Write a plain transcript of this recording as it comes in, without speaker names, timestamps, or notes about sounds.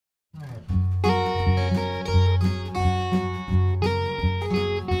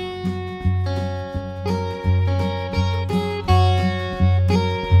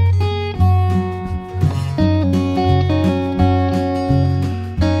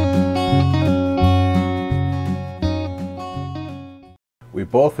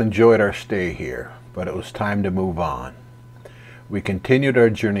both enjoyed our stay here, but it was time to move on. We continued our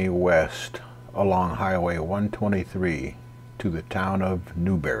journey west along Highway 123 to the town of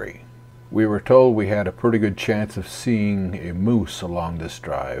Newberry. We were told we had a pretty good chance of seeing a moose along this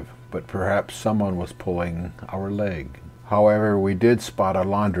drive, but perhaps someone was pulling our leg. However, we did spot a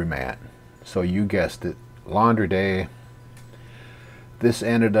laundromat, so you guessed it, laundry day. This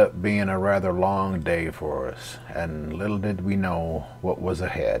ended up being a rather long day for us, and little did we know what was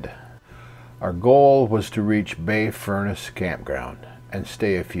ahead. Our goal was to reach Bay Furnace Campground and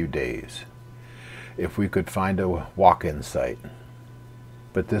stay a few days, if we could find a walk-in site.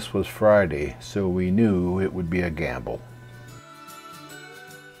 But this was Friday, so we knew it would be a gamble.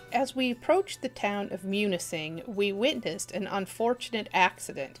 As we approached the town of Munising, we witnessed an unfortunate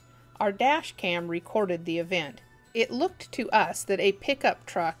accident. Our dash cam recorded the event. It looked to us that a pickup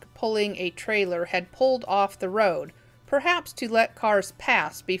truck pulling a trailer had pulled off the road, perhaps to let cars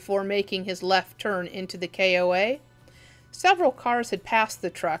pass before making his left turn into the KOA. Several cars had passed the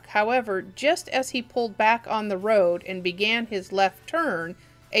truck, however, just as he pulled back on the road and began his left turn,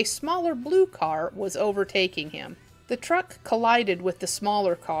 a smaller blue car was overtaking him. The truck collided with the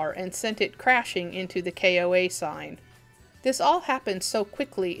smaller car and sent it crashing into the KOA sign. This all happened so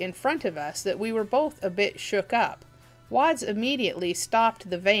quickly in front of us that we were both a bit shook up. Wads immediately stopped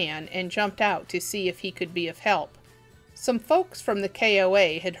the van and jumped out to see if he could be of help. Some folks from the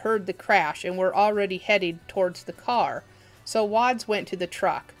KOA had heard the crash and were already headed towards the car, so Wads went to the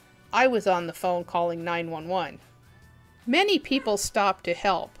truck. I was on the phone calling 911. Many people stopped to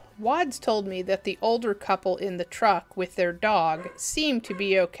help. Wads told me that the older couple in the truck with their dog seemed to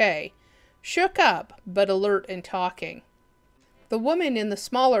be okay, shook up but alert and talking. The woman in the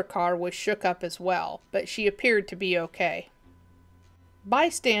smaller car was shook up as well, but she appeared to be okay.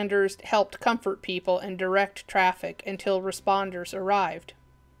 Bystanders helped comfort people and direct traffic until responders arrived.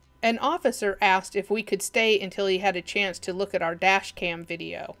 An officer asked if we could stay until he had a chance to look at our dash cam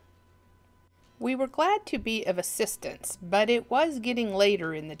video. We were glad to be of assistance, but it was getting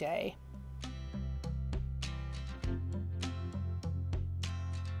later in the day.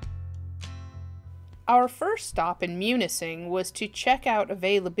 Our first stop in Munising was to check out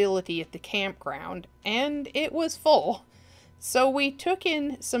availability at the campground, and it was full. So we took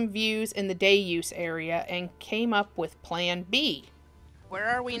in some views in the day use area and came up with Plan B. Where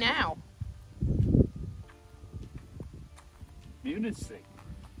are we now? Munising.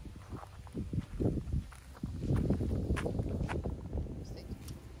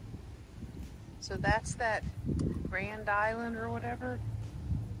 So that's that Grand Island or whatever?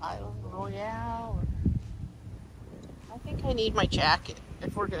 Island Royale? I think I need my jacket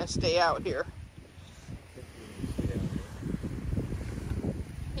if we're going to stay out here.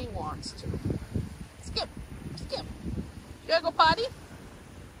 He wants to. Skip! Skip! You gotta go potty?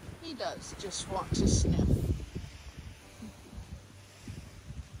 He does just want to sniff.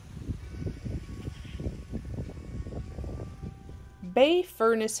 Bay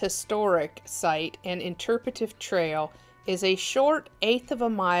Furnace Historic Site and Interpretive Trail is a short 1/8 of a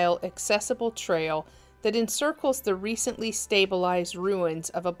mile accessible trail that encircles the recently stabilized ruins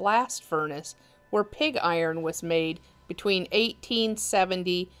of a blast furnace where pig iron was made between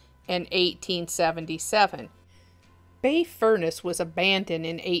 1870 and 1877. Bay Furnace was abandoned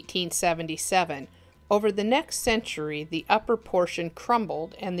in 1877. Over the next century, the upper portion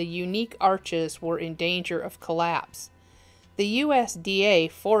crumbled and the unique arches were in danger of collapse. The USDA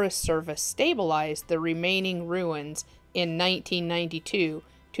Forest Service stabilized the remaining ruins in 1992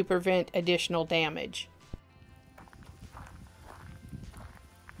 to prevent additional damage.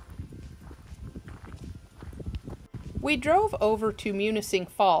 We drove over to Munising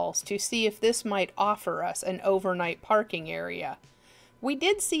Falls to see if this might offer us an overnight parking area. We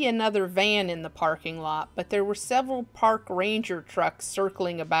did see another van in the parking lot, but there were several park ranger trucks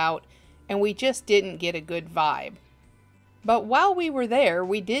circling about, and we just didn't get a good vibe. But while we were there,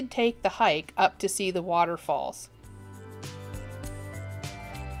 we did take the hike up to see the waterfalls.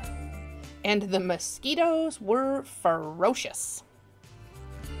 And the mosquitoes were ferocious.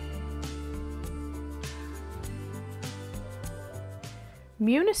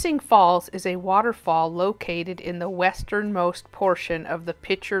 Munising Falls is a waterfall located in the westernmost portion of the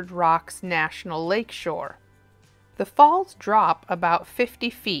Pictured Rocks National Lakeshore. The falls drop about 50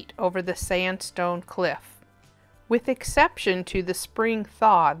 feet over the sandstone cliff. With exception to the spring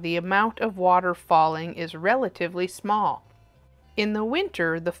thaw, the amount of water falling is relatively small. In the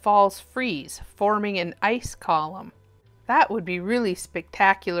winter, the falls freeze, forming an ice column. That would be really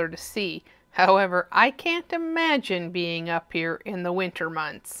spectacular to see. However, I can't imagine being up here in the winter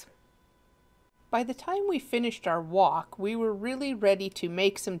months. By the time we finished our walk, we were really ready to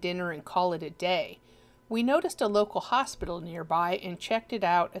make some dinner and call it a day. We noticed a local hospital nearby and checked it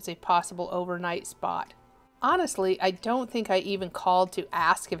out as a possible overnight spot. Honestly, I don't think I even called to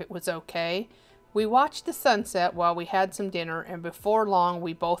ask if it was okay. We watched the sunset while we had some dinner, and before long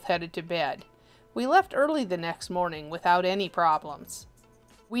we both headed to bed. We left early the next morning without any problems.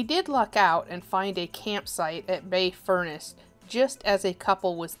 We did luck out and find a campsite at Bay Furnace just as a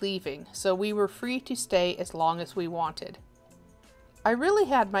couple was leaving, so we were free to stay as long as we wanted. I really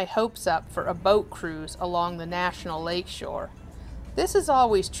had my hopes up for a boat cruise along the National Lakeshore. This is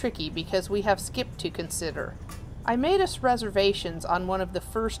always tricky because we have Skip to consider. I made us reservations on one of the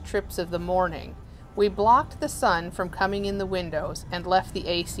first trips of the morning. We blocked the sun from coming in the windows and left the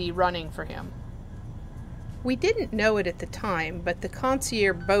AC running for him. We didn't know it at the time, but the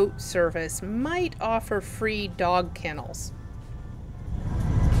concierge boat service might offer free dog kennels.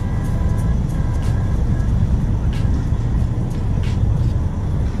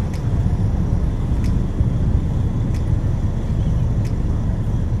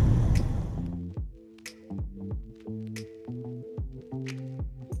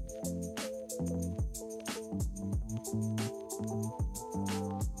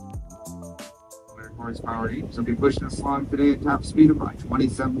 Horsepower each. So be pushing us along today at top speed of about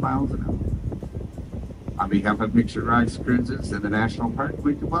 27 miles an hour. On behalf of Pictured Rocks Cruises and the National Park,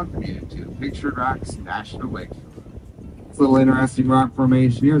 we'd like to welcome you to Pictured Rocks National Lake. This little interesting rock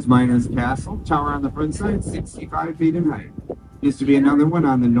formation here is Miner's Castle. Tower on the front side, 65 feet in height. Used to be another one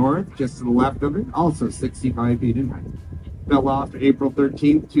on the north, just to the left of it, also 65 feet in height. Fell off April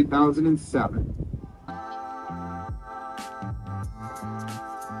 13th, 2007.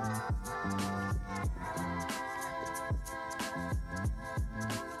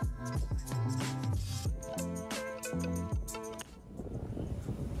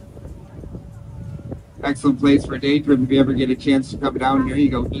 Excellent place for a day trip. If you ever get a chance to come down here, you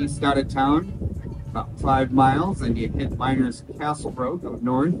go east out of town, about 5 miles, and you hit Miner's Castle Road, go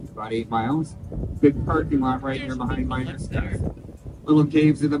north, about 8 miles. Big parking lot right here behind Miner's Castle. Little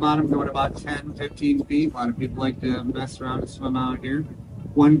caves at the bottom going about 10, 15 feet. A lot of people like to mess around and swim out here.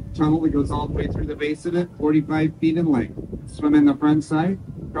 One tunnel that goes all the way through the base of it, 45 feet in length. Swim in the front side,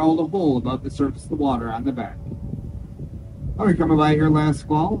 crawled a hole above the surface of the water on the back. I was coming by here last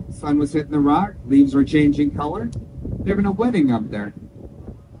fall. Sun was hitting the rock. Leaves were changing color. They're having a wedding up there.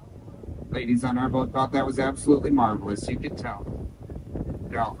 Ladies on our boat thought that was absolutely marvelous. You could tell.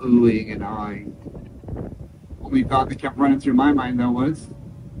 They're all oohing and awing. Only thought that kept running through my mind, though, was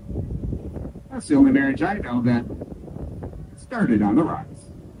that's the only marriage I know that started on the rocks.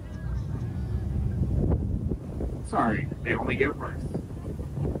 Sorry, they only get worse.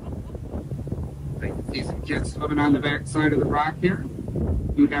 See some kids swimming on the back side of the rock here.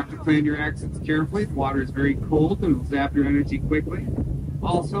 You would have to plan your exits carefully. The water is very cold and will zap your energy quickly.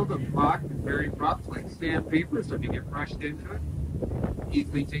 Also, the rock is very rough, like sandpaper, so if you get brushed into it,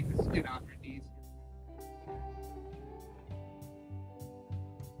 easily take the skin off your knees.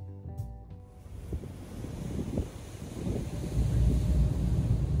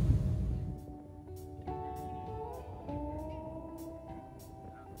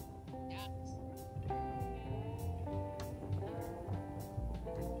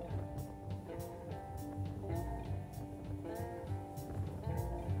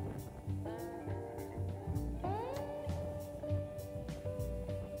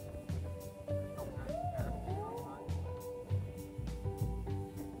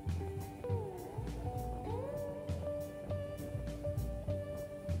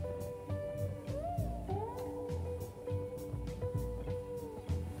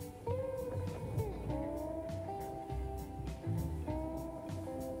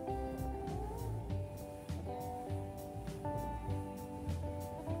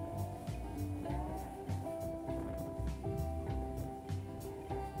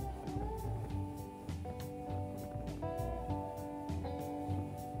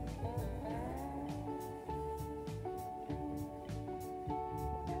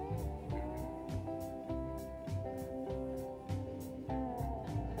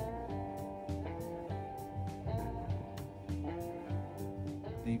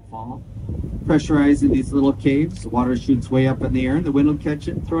 They fall. Pressurizing these little caves, the water shoots way up in the air, and the wind will catch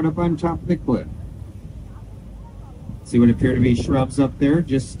it and throw it up on top of the cliff. See what appear to be shrubs up there,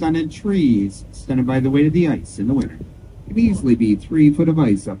 just stunted trees, stunted by the weight of the ice in the winter. It could easily be 3 foot of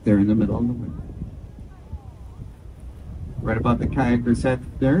ice up there in the middle of the winter. Right above the kayaker's head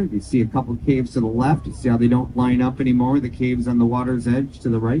there, you see a couple caves to the left. You see how they don't line up anymore, the caves on the water's edge to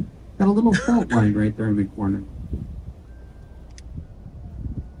the right. Got a little fault line right there in the corner.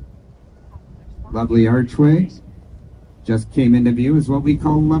 Lovely archway. Just came into view is what we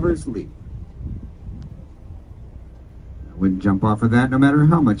call Lover's Leap. I wouldn't jump off of that no matter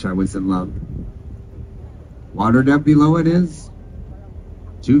how much I was in love. Water depth below it is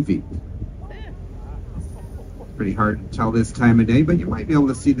 2 feet. Pretty hard to tell this time of day, but you might be able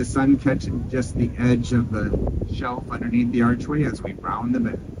to see the sun catching just the edge of the shelf underneath the archway as we round the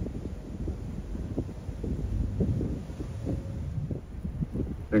bend.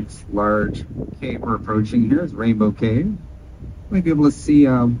 Next large cave we're approaching here is Rainbow Cave. You might be able to see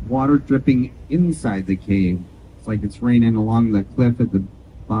water dripping inside the cave. It's like it's raining along the cliff at the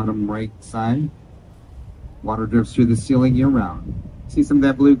bottom right side. Water drips through the ceiling year round. See some of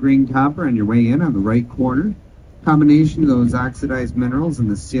that blue-green copper on your way in on the right corner. Combination of those oxidized minerals in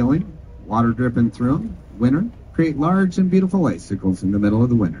the ceiling, water dripping through them, winter, create large and beautiful icicles in the middle of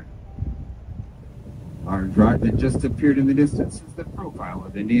the winter. Large rock that just appeared in the distance is the profile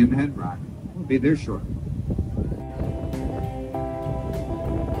of Indian Head Rock. We'll be there shortly.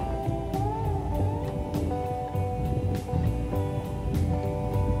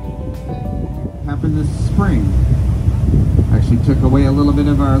 Happened this spring. Actually took away a little bit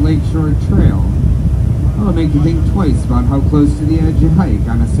of our Lakeshore trail. That'll make you think twice about how close to the edge you hike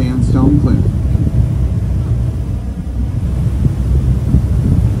on a sandstone cliff.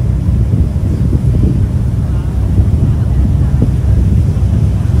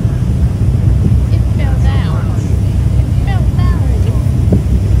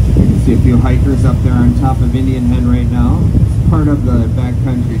 See a few hikers up there on top of Indian Head right now. It's part of the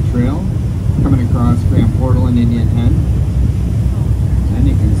backcountry trail coming across Grand Portal and Indian Head. And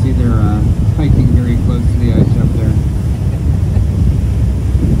you can see they're hiking very close to the edge up there.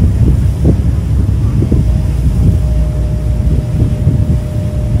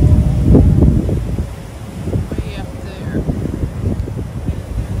 Way up there.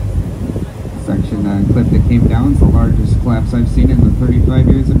 Section cliff that came down is the largest collapse I've seen in the 35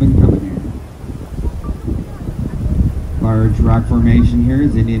 years I've been coming here. Large rock formation here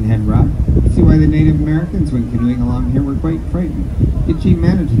is Indian Head Rock. See why the Native Americans, when canoeing along here, were quite frightened. Gitche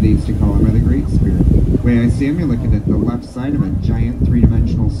Manatee, they used to call him, or the Great Spirit. The way I see him, you're looking at the left side of a giant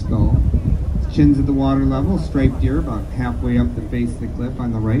three-dimensional skull. His chin's at the water level, striped ear about halfway up the face of the cliff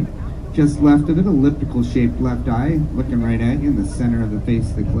on the right. Just left of it, elliptical-shaped left eye, looking right at you in the center of the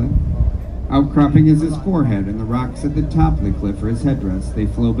face of the cliff. Outcropping is his forehead, and the rocks at the top of the cliff are his headdress. They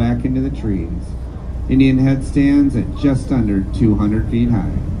flow back into the trees. Indian Head stands at just under 200 feet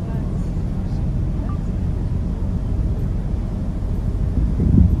high.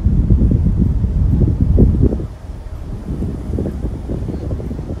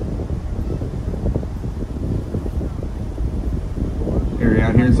 Area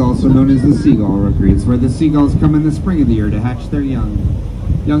out here is also known as the Seagull Rookery. It's where the seagulls come in the spring of the year to hatch their young.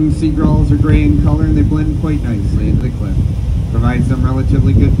 Young seagulls are gray in color and they blend quite nicely into the cliff. Provides them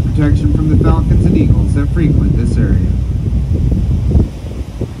relatively good protection from the falcons and eagles that frequent this area.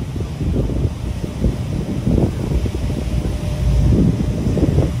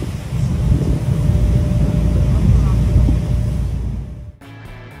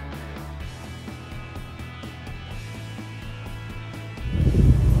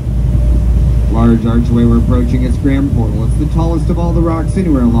 Large archway we're approaching is Grand Portal. It's the tallest of all the rocks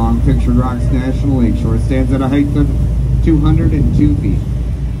anywhere along Pictured Rocks National Lakeshore. It stands at a height of 202 feet.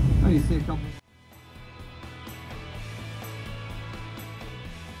 How do you say a couple?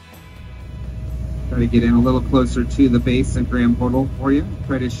 Try to get in a little closer to the base of Grand Portal for you.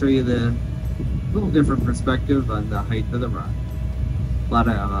 Try to show you the little different perspective on the height of the rock. A lot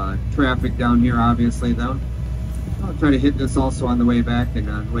of traffic down here, obviously, though. I'll try to hit this also on the way back, and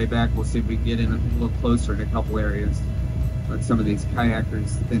on the way back we'll see if we can get in a little closer in a couple areas. Let some of these kayakers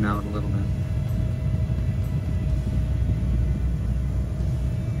thin out a little bit.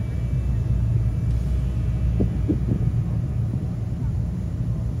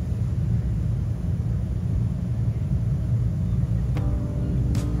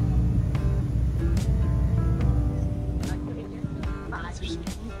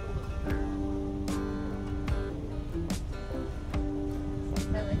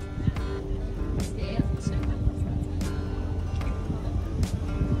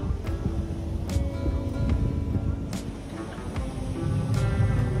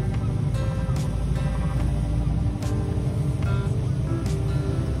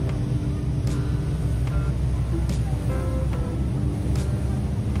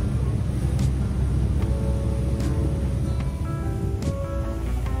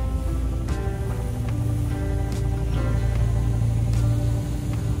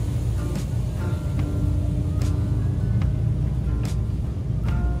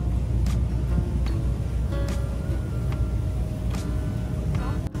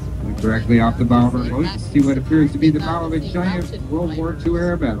 Directly off the bow of our boat, you see what appears to be the bow of a giant World War II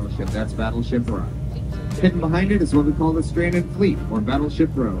era battleship. That's Battleship Rock. Hidden behind it is what we call the Stranded Fleet, or Battleship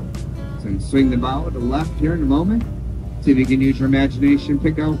Row. So swing the bow to the left here in a moment. See if you can use your imagination,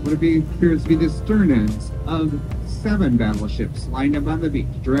 pick out what appears to be the stern ends of 7 battleships lined up on the beach,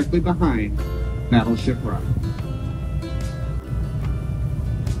 directly behind Battleship Rock.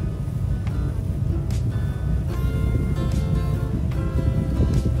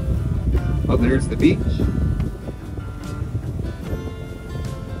 Oh, there's the beach.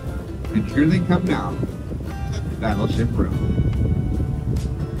 And here they come now. Battleship Row.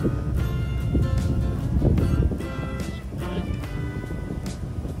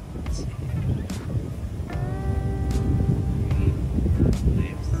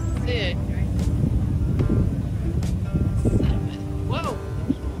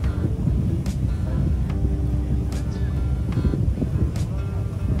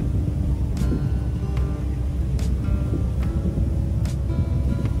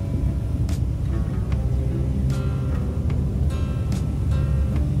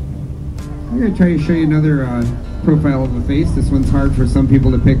 I'm going to try to show you another profile of a face. This one's hard for some people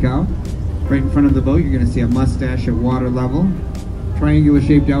to pick out. Right in front of the boat, you're going to see a mustache at water level. Triangular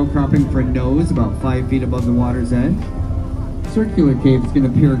shaped outcropping for a nose about 5 feet above the water's edge. Circular cave is going to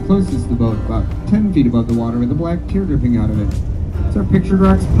appear closest to the boat, about 10 feet above the water with a black tear dripping out of it. It's our pictured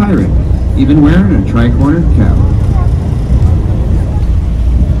rocks pirate, even wearing a tri-cornered cap.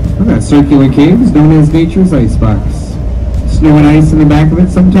 Well, that circular cave is known as nature's icebox. Snow and ice in the back of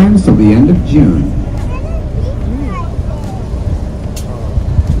it sometimes till the end of June.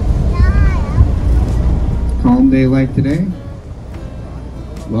 Calm day like today.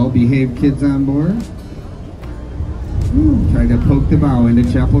 Well-behaved kids on board. Tried to poke the bow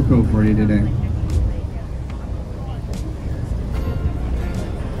into Chapel Cove for you today.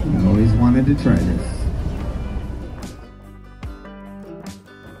 I always wanted to try this.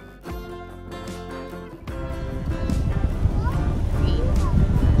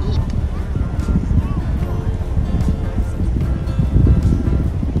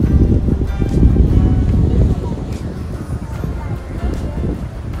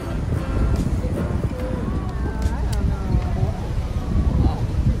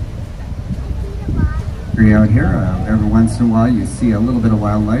 Out here, every once in a while you see a little bit of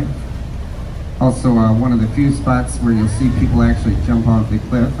wildlife. Also, one of the few spots where you'll see people actually jump off the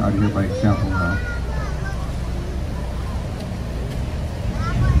cliff out here by Chapel Rock.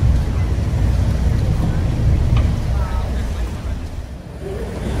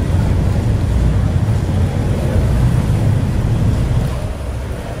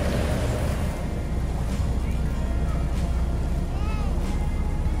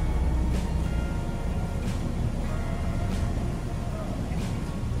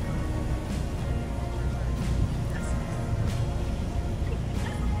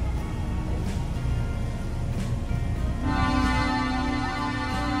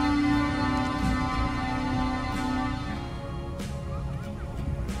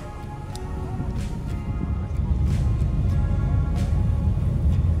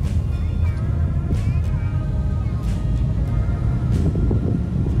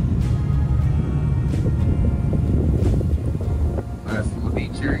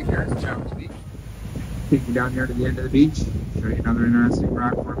 Take you down here to the end of the beach, show you another interesting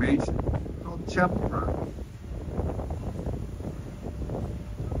rock formation called Chapel Rock.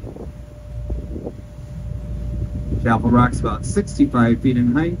 Chapel Rock's about 65 feet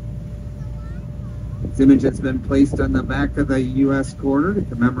in height. This image has been placed on the back of the U.S. quarter to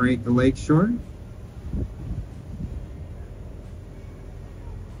commemorate the Lakeshore.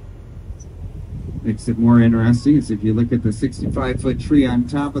 Makes it more interesting is if you look at the 65-foot tree on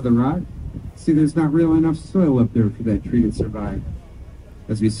top of the rock, see there's not really enough soil up there for that tree to survive.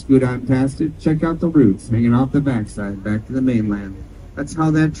 As we scoot on past it, check out the roots hanging off the backside back to the mainland. That's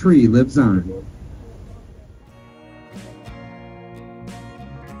how that tree lives on.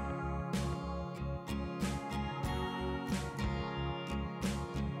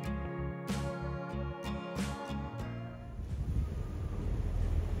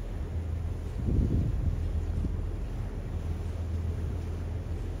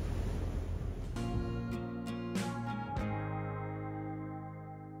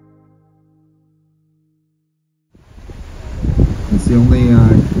 It's the only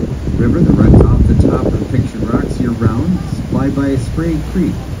river that runs off the top of the pictured rocks year-round, supplied by a spray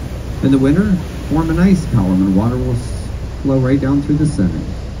creek. In the winter, form an ice column and water will flow right down through the center.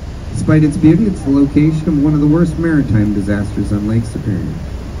 Despite its beauty, it's the location of one of the worst maritime disasters on Lake Superior.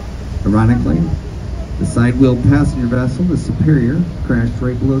 Ironically, The side-wheel passenger vessel, the Superior, crashed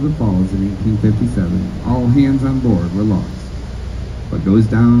right below the falls in 1857. All hands on board were lost. What goes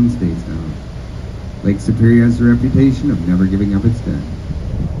down stays down. Lake Superior has the reputation of never giving up its dead.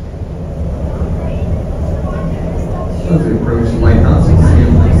 As we approach the lighthouse, you see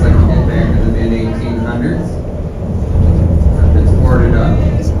it looks like we get back in the mid-1800s. It's boarded up.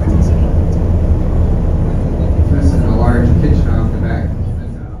 This is a large kitchen off the back.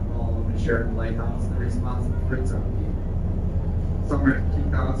 All of the Shoreline lighthouse. They're responsible for its upkeep. Summer of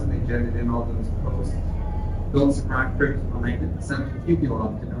 2000, they jetted in all those posts, built some rock bricks behind it, and sent a cupola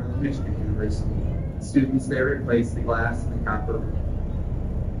up to Northern Michigan University. Students there replaced the glass and the copper.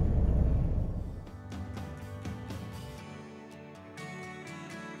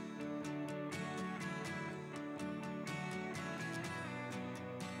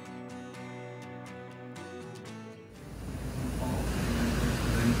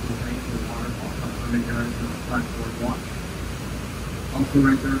 Also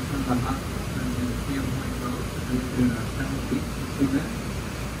right there in front of the hospital, and the Campground Road, there's been a town beach, you see that?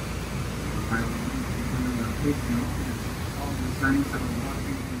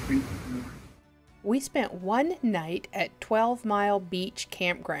 We spent one night at 12 Mile Beach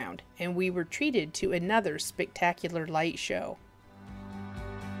Campground, and we were treated to another spectacular light show.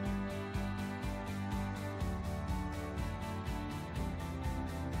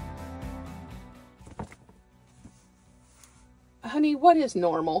 Honey, what is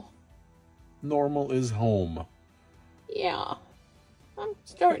normal? Normal is home. Yeah, I'm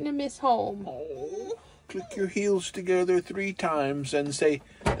starting to miss home. Oh, click your heels together 3 times and say,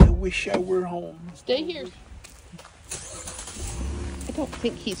 I wish I were home. Stay here. I don't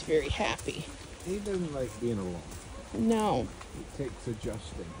think he's very happy. He doesn't like being alone. No. It takes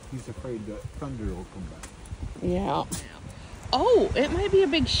adjusting. He's afraid that thunder will come back. Yeah. Oh, it might be a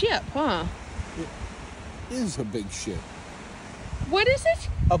big ship, huh? It is a big ship. What is it?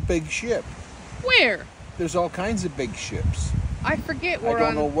 A big ship. Where? There's all kinds of big ships. I forget I we're don't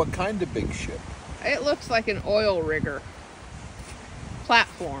on. know what kind of big ship. It looks like an oil rigger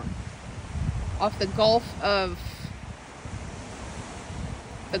platform off the Gulf of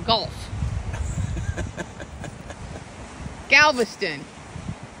the Gulf. Galveston.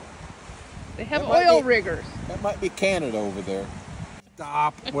 They have oil riggers. That might be Canada over there.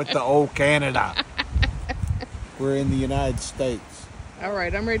 Stop with the old Canada. We're in the United States. All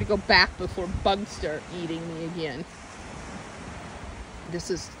right, I'm ready to go back before bugs start eating me again. This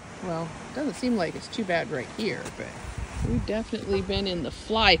is, well, doesn't seem like it's too bad right here, but we've definitely been in the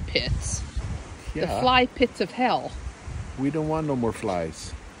fly pits. Yeah. The fly pits of hell. We don't want no more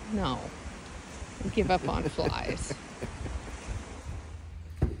flies. No. I give up on flies.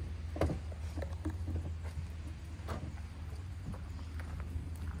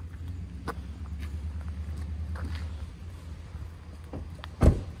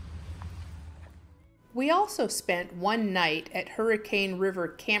 We also spent one night at Hurricane River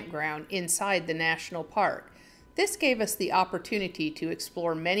Campground inside the national park. This gave us the opportunity to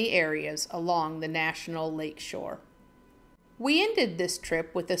explore many areas along the national lakeshore. We ended this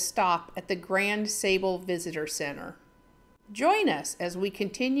trip with a stop at the Grand Sable Visitor Center. Join us as we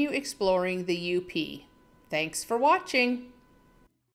continue exploring the UP. Thanks for watching.